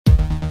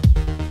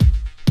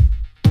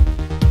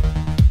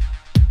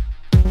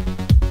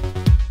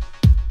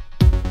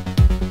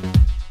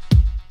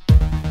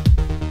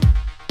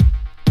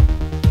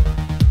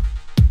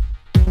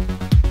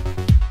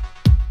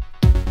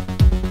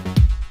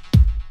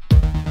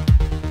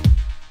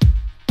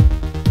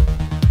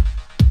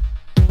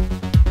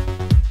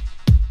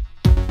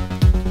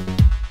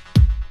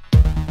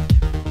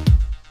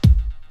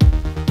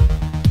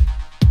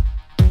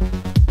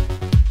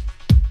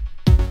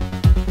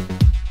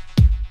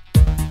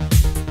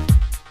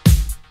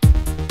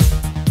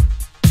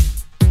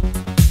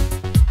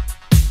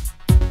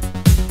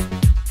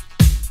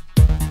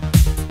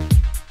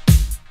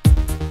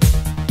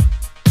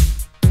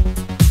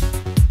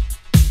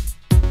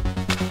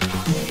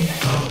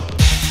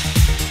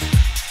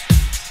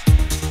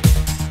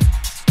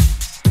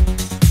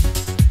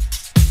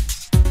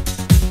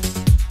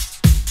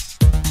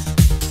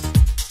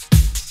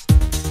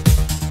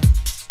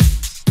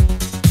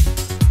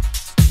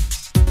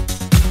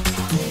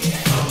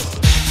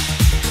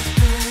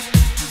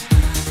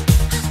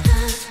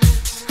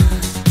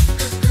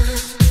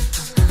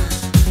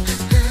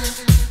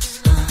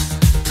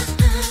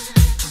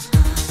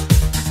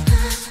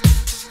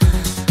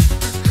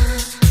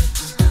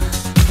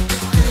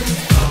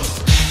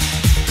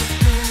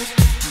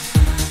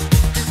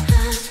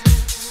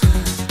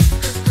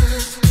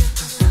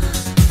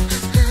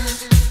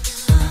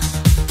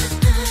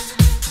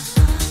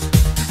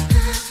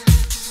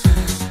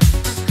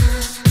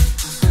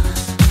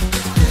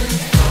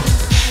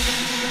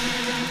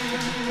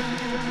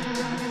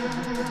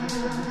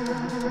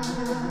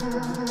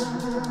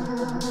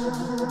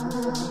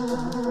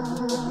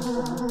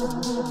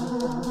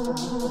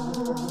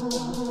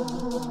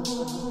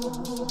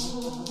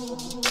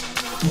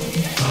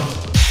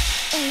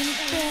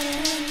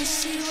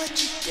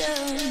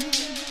done.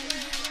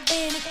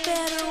 Ain't it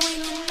better when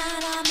you're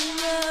not on the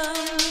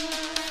run?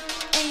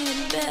 Ain't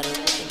it better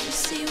when you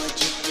see what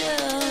you've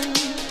done?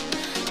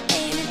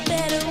 Ain't it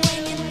better when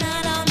you're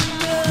not on the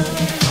run?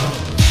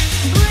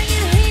 Bring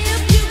it here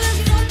if you got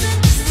something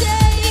to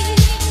say.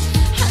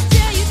 How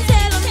dare you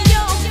tell them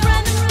you're a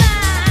friend of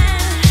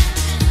mine?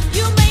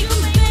 You make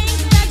them think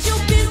that your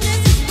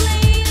business is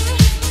clean.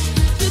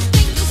 You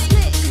think you're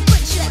slick,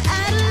 but you're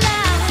out of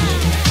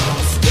line.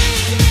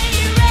 Sting me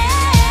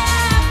red,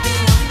 I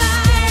feel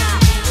fire.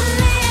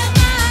 Live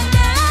my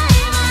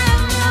life,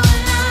 I'm no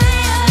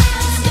liar.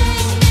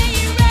 Sting me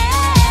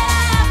red,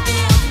 I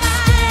feel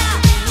fire.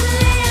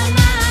 Live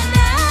my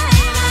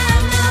life,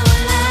 I'm no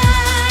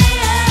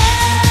liar.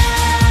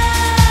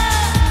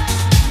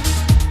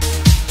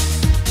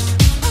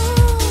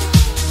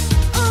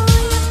 Oh,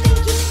 you think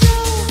you're so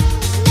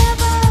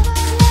clever,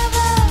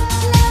 clever,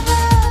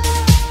 clever.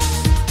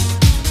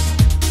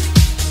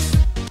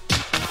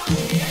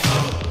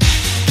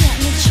 Got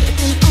me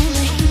tripping on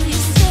the he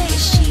say,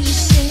 she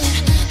said.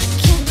 I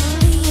can't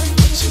believe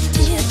what you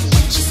did,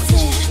 what you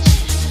said.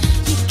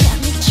 You got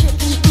me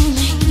tripping on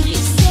the he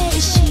say,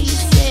 she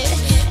said.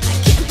 I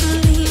can't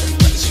believe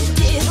what you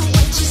did,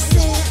 what you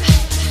said.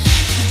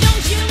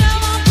 Don't you know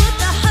I'll put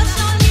the hush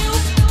on you?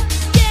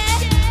 Yeah,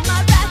 my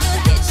wrath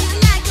will hit you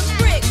like a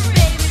brick,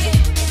 baby.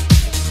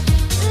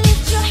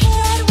 Lift your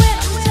head when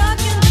I'm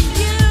talking to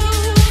you.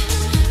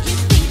 You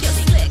think you're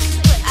slick,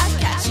 but I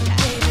got you,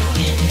 baby.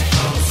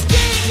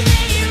 Sting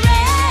me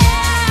red,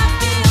 I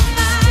feel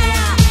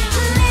fire.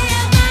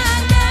 Live my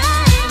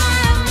life,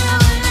 I'm no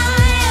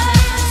liar.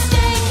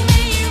 Sting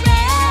me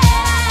red,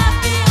 I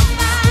feel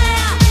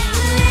fire.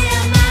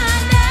 Live my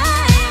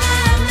life,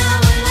 I'm no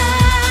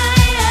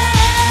liar.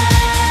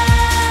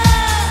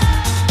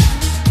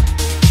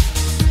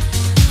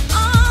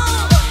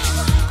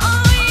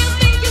 Oh, you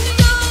think you're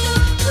so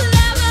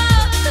clever,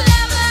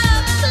 clever,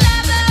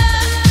 clever.